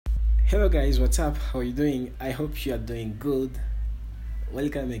Hello guys, what's up? How are you doing? I hope you are doing good.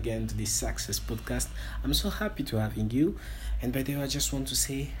 Welcome again to the Success Podcast. I'm so happy to having you. And by the way, I just want to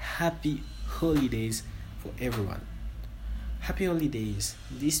say happy holidays for everyone. Happy holidays.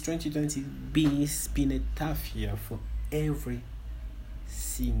 This 2020 has been a tough year for every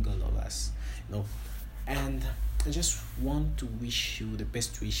single of us. You know, and I just want to wish you the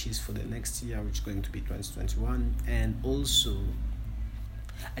best wishes for the next year, which is going to be 2021, and also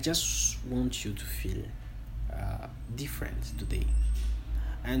I just want you to feel different today.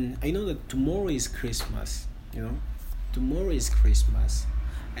 And I know that tomorrow is Christmas, tomorrow is Christmas.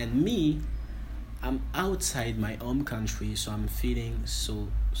 And me, I'm outside my home country, so I'm feeling so,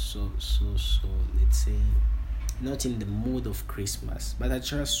 let's say, not in the mood of Christmas. But I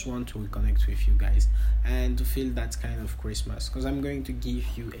just want to reconnect with you guys and to feel that kind of Christmas, because I'm going to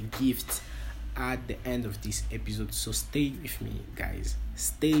give you a gift at the end of this episode. So stay with me, guys.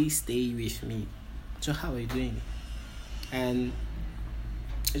 Stay with me. So how are you doing? And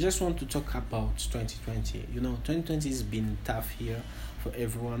I just want to talk about 2020. 2020 has been tough here for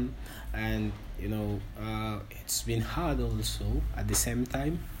everyone, and it's been hard also at the same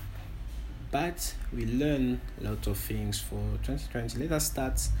time. But we learn a lot of things for 2020. Let us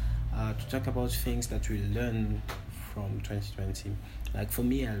start to talk about things that we learn from 2020. Like for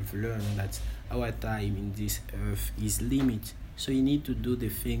me, I've learned that our time in this earth is limited. So you need to do the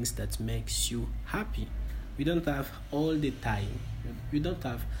things that makes you happy. We don't have all the time. We don't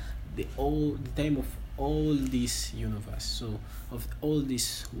have the time of all this universe. So of all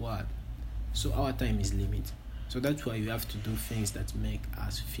this world. So our time is limited. So that's why you have to do things that make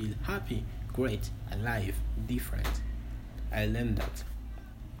us feel happy, great, alive, different. I learned that.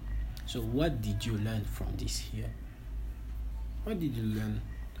 So what did you learn from this year? What did you learn?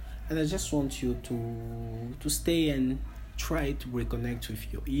 And I just want you to stay and try to reconnect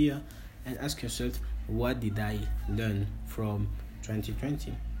with your ear and ask yourself, what did I learn from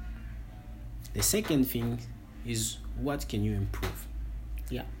 2020? The second thing is, what can you improve?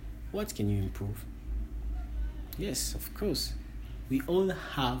 Yeah, what can you improve? Yes, of course. We all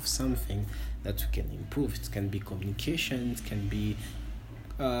have something that we can improve. It can be communication, it can be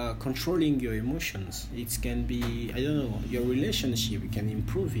controlling your emotions, it can be, your relationship. You can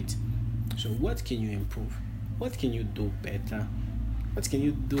improve it. So what can you improve? What can you do better? What can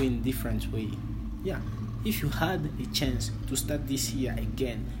you do in different way? Yeah, if you had a chance to start this year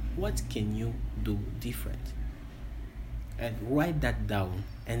again, what can you do different? And write that down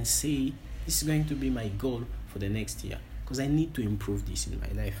and say, this is going to be my goal for the next year, because I need to improve this in my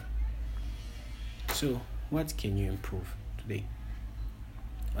life. So what can you improve today?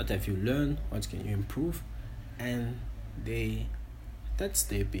 What have you learned? What can you improve? And the third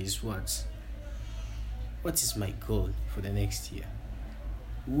step is, what is my goal for the next year?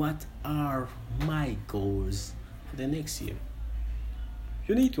 What are my goals for the next year?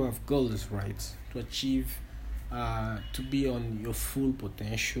 You need to have goals, right? To achieve, to be on your full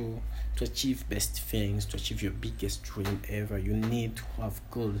potential, to achieve best things, to achieve your biggest dream ever. You need to have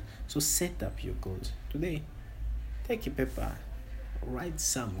goals. So set up your goals today. Take a paper. Write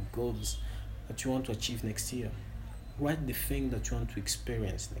some goals that you want to achieve next year. Write the thing that you want to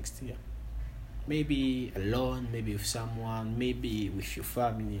experience next year. Maybe alone, maybe with someone, maybe with your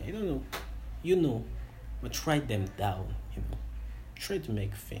family. I don't know. But write them down. Try to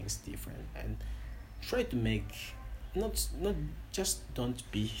make things different, and try to make not just,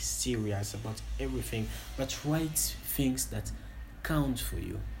 don't be serious about everything, but write things that count for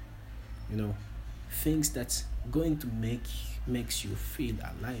you. Things that's going to makes you feel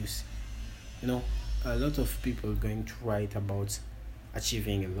alive. A lot of people are going to write about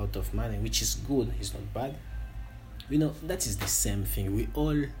achieving a lot of money, which is good, it's not bad. That is the same thing. We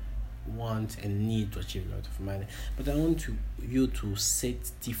all want and need to achieve a lot of money, but I want you to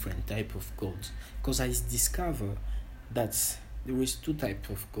set different type of goals, because I discover that there is two types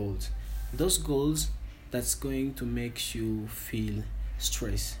of goals. Those goals that's going to make you feel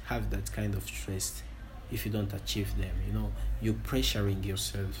stress, have that kind of stress if you don't achieve them. You're pressuring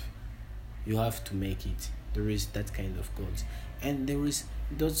yourself. You have to make it. There is that kind of goals, and there is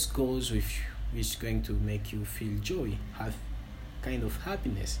those goals which going to make you feel joy, have kind of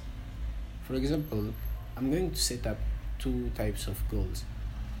happiness. For example, I'm going to set up two types of goals.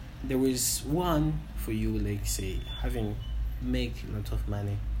 There is one for you, like say make a lot of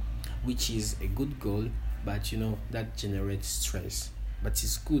money, which is a good goal, but that generates stress. But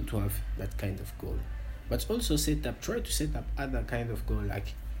it's good to have that kind of goal. But also try to set up other kind of goal,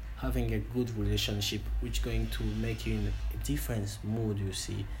 like having a good relationship, which going to make you in a different mood,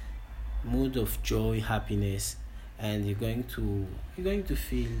 mood of joy, happiness, and you're going to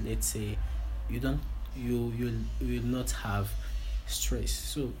feel, let's say, you don't you will not have stress.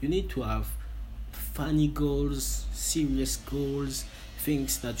 So you need to have funny goals, serious goals,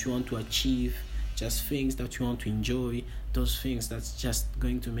 things that you want to achieve, just things that you want to enjoy, those things that's just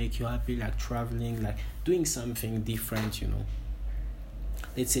going to make you happy, like traveling, like doing something different.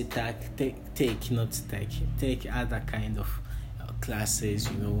 Let's say take other kind of classes,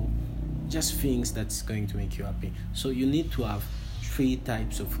 just things that's going to make you happy. So you need to have three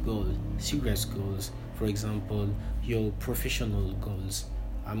types of goals: serious goals, for example, your professional goals.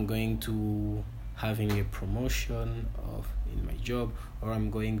 I'm going to having a promotion of in my job, or I'm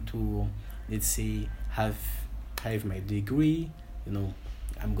going to, let's say, have my degree.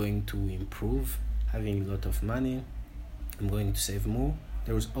 I'm going to improve, having a lot of money. I'm going to save more.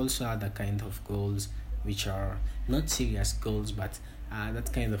 There is also other kind of goals which are not serious goals, but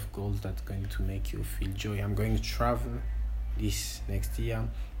that kind of goals that's going to make you feel joy. I'm going to travel this next year.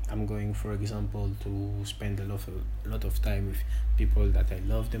 I'm going, for example, to spend a lot of time with people that I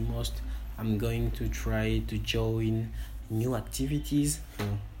love the most. I'm going to try to join new activities.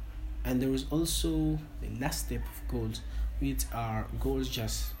 And there is also the last step of goals, which are goals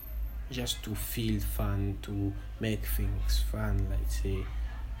just to feel fun, to make things fun, like say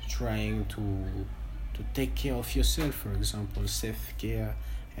trying to take care of yourself, for example, self-care.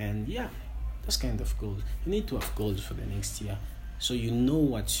 And yeah, that's kind of goals. You need to have goals for the next year, so you know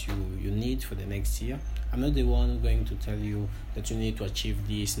what you need for the next year. I'm not the one going to tell you that you need to achieve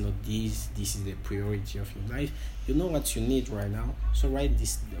this, not this is the priority of your life. You know what you need right now, so write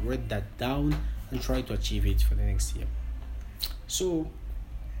that down and try to achieve it for the next year. So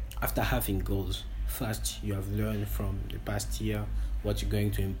after having goals, first you have learned from the past year what you're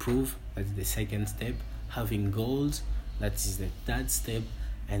going to improve. That's the second step. Having goals, that is the third step.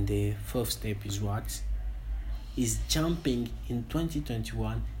 And the fourth step is what? Is jumping in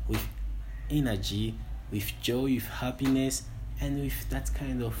 2021 with energy, with joy, with happiness, and with that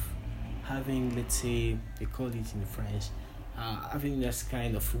kind of having, let's say, they call it in French, having this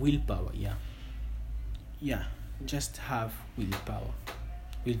kind of willpower. Yeah, just have willpower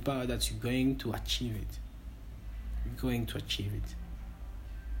that you're going to achieve it.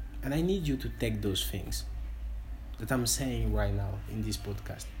 And I need you to take those things that I'm saying right now in this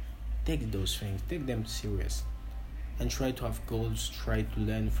podcast. Take those things, take them serious, and try to have goals. Try to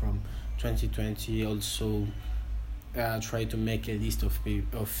learn from 2020. Also, try to make a list of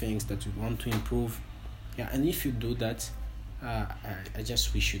things that you want to improve. Yeah, and if you do that, I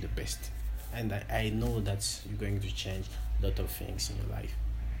just wish you the best. And I know that you're going to change a lot of things in your life.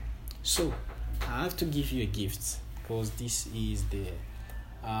 So I have to give you a gift, because this is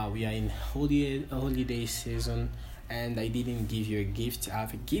we are in holiday season, and I didn't give you a gift. I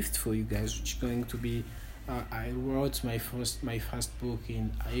have a gift for you guys, which is going to be I wrote my first book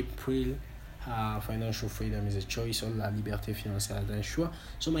in April. Financial Freedom is a Choice, or La Liberté Financière est un Choix.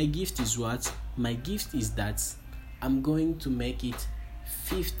 So my gift is what? My gift is that I'm going to make it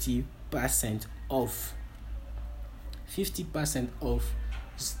 50% off. 50% off.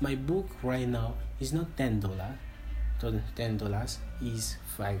 My book right now is not $10. $10 is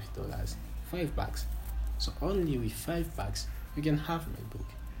 $5. $5. So only with $5 you can have my book.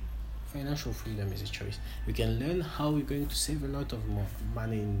 Financial Freedom is a Choice. You can learn how you're going to save a lot of more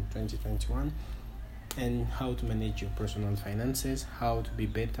money in 2021, and how to manage your personal finances, how to be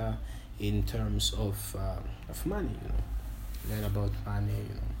better in terms of money. Learn about money.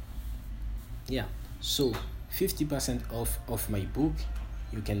 Yeah. So 50% off of my book.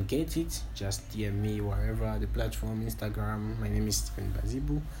 You can get it. Just DM me wherever the platform, Instagram. My name is Stephen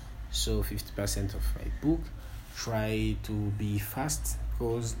Bazibu. So 50% of my book. Try to be fast,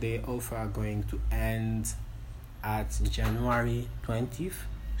 because the offer are going to end at January 20th.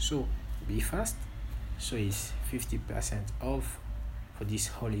 So be fast. So it's 50% off for this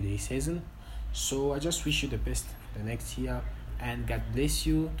holiday season. So I just wish you the best for the next year, and God bless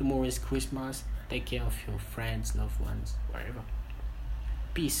you. Tomorrow is Christmas. Take care of your friends, loved ones, wherever.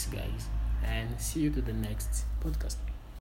 Peace, guys, and see you to the next podcast.